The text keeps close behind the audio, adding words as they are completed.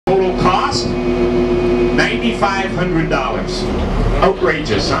$500.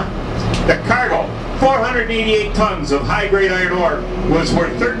 Outrageous, huh? The cargo, 488 tons of high-grade iron ore, was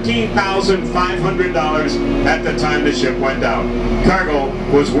worth $13,500 at the time the ship went down. Cargo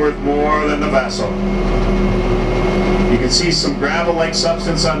was worth more than the vessel. You can see some gravel-like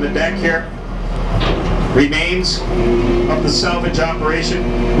substance on the deck here. Remains of the salvage operation.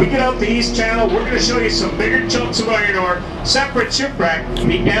 We get out the East Channel, we're going to show you some bigger chunks of iron ore, separate shipwreck,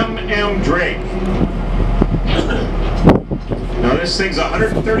 the M.M. Drake. Now this thing's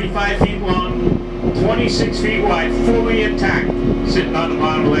 135 feet long, 26 feet wide, fully intact, sitting on the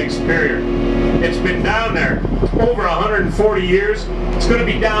bottom of Lake Superior. It's been down there over 140 years. It's going to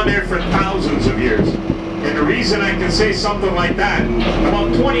be down there for thousands of years. And the reason I can say something like that,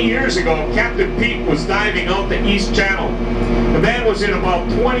 about 20 years ago, Captain Pete was diving out the East Channel. The man was in about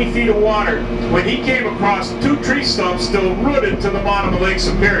 20 feet of water when he came across two tree stumps still rooted to the bottom of Lake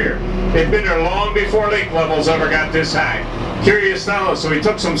Superior. They'd been there long before lake levels ever got this high. Curious fellow, so he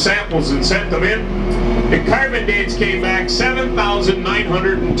took some samples and sent them in. The carbon dates came back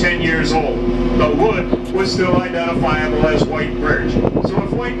 7,910 years old. The wood was still identifiable as white birch. So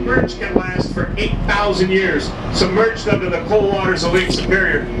if white birch can last for 8,000 years, submerged under the cold waters of Lake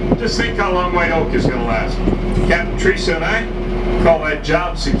Superior, just think how long white oak is going to last. Captain Teresa and I call that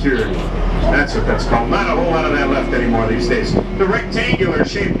job security. That's what that's called. Not a whole lot of that left anymore these days. The rectangular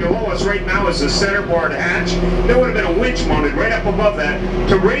shape below us right now is the centerboard hatch. There would have been a winch mounted right up above that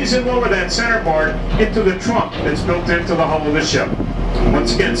to raise and lower that centerboard into the trunk that's built into the hull of the ship.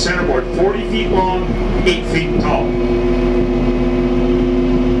 Once again, centerboard 40 feet long, 8 feet tall.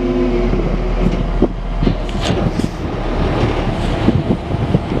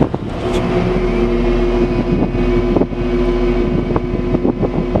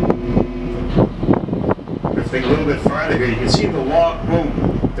 A little bit farther here, you can see the log boom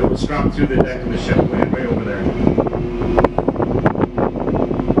that was dropped through the deck of the ship, land right over there.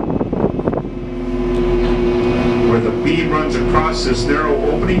 Where the beam runs across this narrow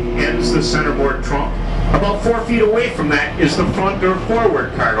opening ends the centerboard trunk. About 4 feet away from that is the front or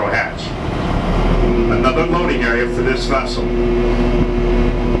forward cargo hatch. Another loading area for this vessel.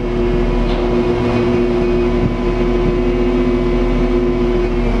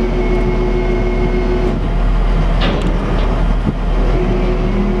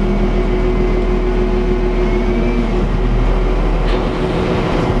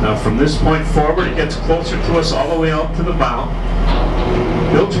 From this point forward, it gets closer to us all the way out to the bow.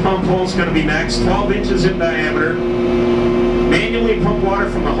 Bilge pump hole is going to be next, 12 inches in diameter. Manually pump water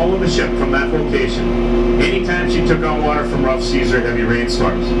from the hull of the ship from that location. Anytime she took on water from rough seas or heavy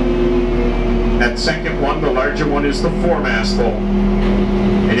rainstorms. That second one, the larger one, is the foremast hole.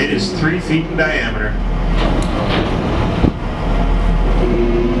 And it is 3 feet in diameter.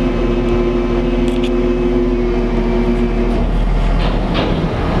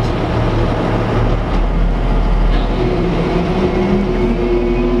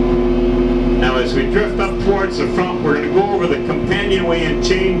 As we drift up towards the front, we're going to go over the companionway and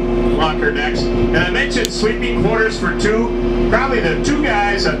chain locker next. And I mentioned sleeping quarters for two. Probably the two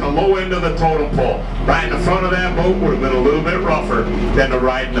guys at the low end of the totem pole. Riding the front of that boat would have been a little bit rougher than to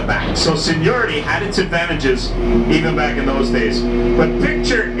ride in the back. So seniority had its advantages even back in those days. But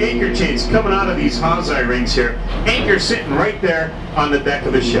picture anchor chains coming out of these hawseye rings here. Anchor sitting right there on the deck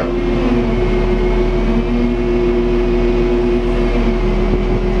of the ship.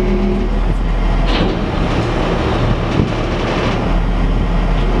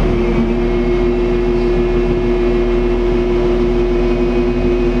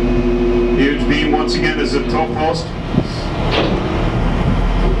 Once again is a tow post.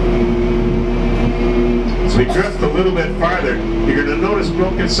 As we drift a little bit farther, you're going to notice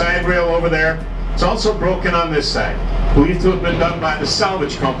broken side rail over there. It's also broken on this side. Believed to have been done by the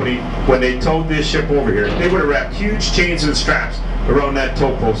salvage company when they towed this ship over here. They would have wrapped huge chains and straps around that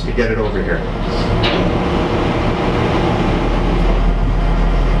tow post to get it over here.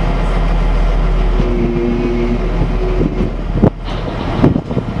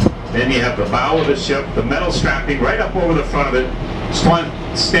 Then you have the bow of the ship, the metal strapping right up over the front of it.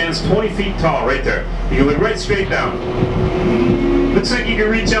 Stands 20 feet tall right there. You can look right straight down. Looks like you can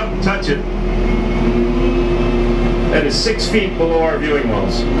reach up and touch it. That is 6 feet below our viewing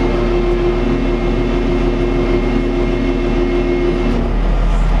wells.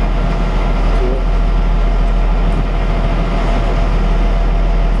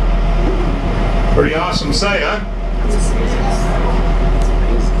 Pretty awesome sight, huh?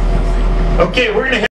 Okay, we're going to